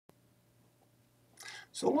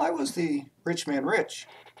So why was the rich man rich?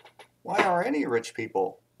 Why are any rich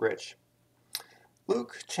people rich?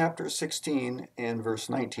 Luke chapter 16 and verse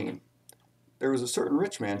 19. There was a certain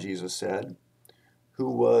rich man, Jesus said, who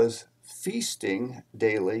was feasting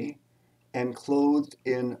daily and clothed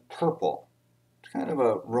in purple. Kind of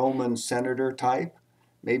a Roman senator type,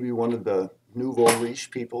 maybe one of the nouveau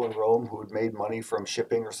riche people in Rome who had made money from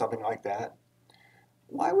shipping or something like that.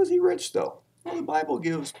 Why was he rich though? Well, the Bible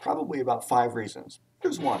gives probably about 5 reasons.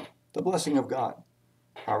 Here's one: the blessing of God.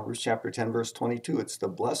 Proverbs chapter 10 verse 22, it's the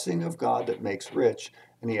blessing of God that makes rich,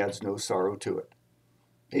 and he adds no sorrow to it.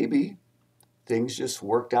 Maybe things just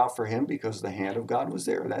worked out for him because the hand of God was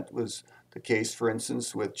there. That was the case, for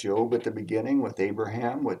instance, with Job at the beginning, with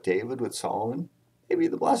Abraham, with David, with Solomon. Maybe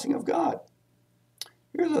the blessing of God.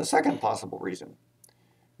 Here's a second possible reason.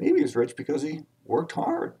 Maybe he was rich because he worked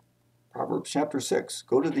hard. Proverbs chapter 6,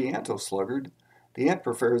 go to the ant, O sluggard. The ant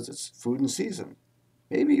prefers its food in season.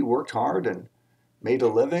 Maybe he worked hard and made a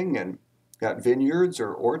living and got vineyards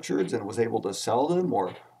or orchards and was able to sell them,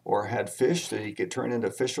 or had fish that he could turn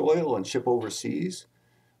into fish oil and ship overseas,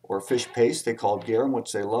 or fish paste they called garum,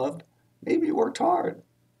 which they loved. Maybe he worked hard.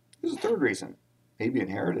 Here's a third reason. Maybe he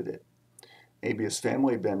inherited it. Maybe his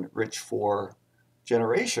family had been rich for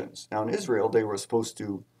generations. Now in Israel, they were supposed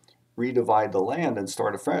to redivide the land and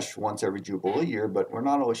start afresh once every Jubilee year, but we're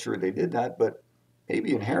not always sure they did that, but maybe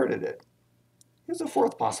he inherited it. Here's a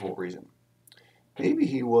fourth possible reason. Maybe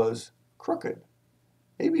he was crooked.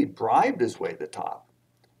 Maybe he bribed his way to the top.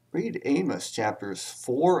 Read Amos chapters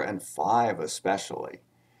 4 and 5 especially.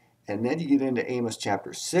 And then you get into Amos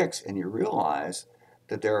chapter 6 and you realize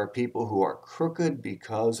that there are people who are crooked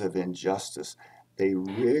because of injustice. They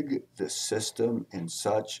rig the system in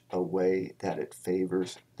such a way that it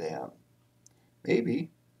favors them.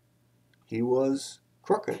 Maybe he was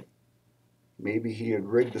crooked. Maybe he had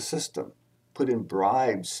rigged the system, put in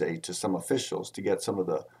bribes, say, to some officials to get some of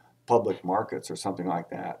the public markets or something like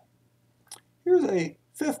that. Here's a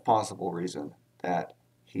fifth possible reason that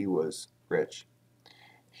he was rich.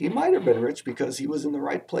 He might have been rich because he was in the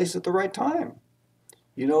right place at the right time.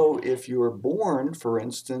 You know, if you're born, for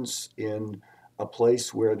instance, in a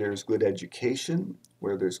place where there's good education,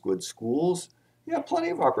 where there's good schools, you have plenty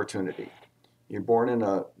of opportunity. You're born in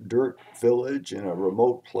a dirt village in a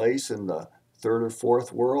remote place in the third or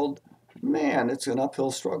fourth world, man, it's an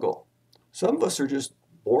uphill struggle. Some of us are just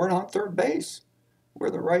born on third base. We're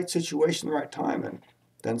in the right situation, the right time, and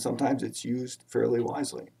then sometimes it's used fairly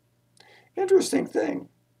wisely. Interesting thing,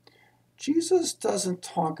 Jesus doesn't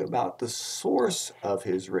talk about the source of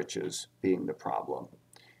his riches being the problem.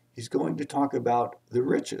 He's going to talk about the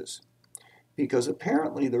riches, because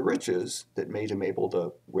apparently the riches that made him able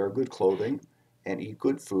to wear good clothing and eat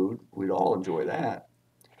good food, we'd all enjoy that.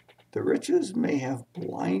 The riches may have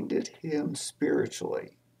blinded him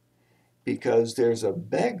spiritually, because there's a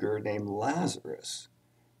beggar named Lazarus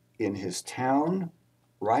in his town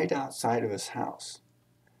right outside of his house.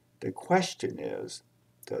 The question is,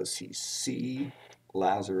 does he see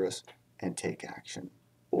Lazarus and take action?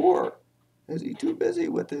 Or is he too busy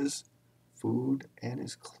with his food and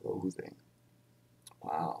his clothing?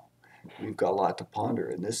 Wow, we've got a lot to ponder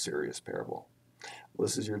in this serious parable. Well,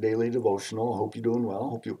 this is your daily devotional. I hope you're doing well.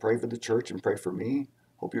 Hope you'll pray for the church and pray for me.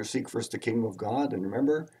 Hope you'll seek first the kingdom of God. And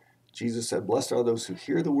remember, Jesus said, blessed are those who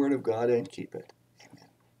hear the word of God and keep it.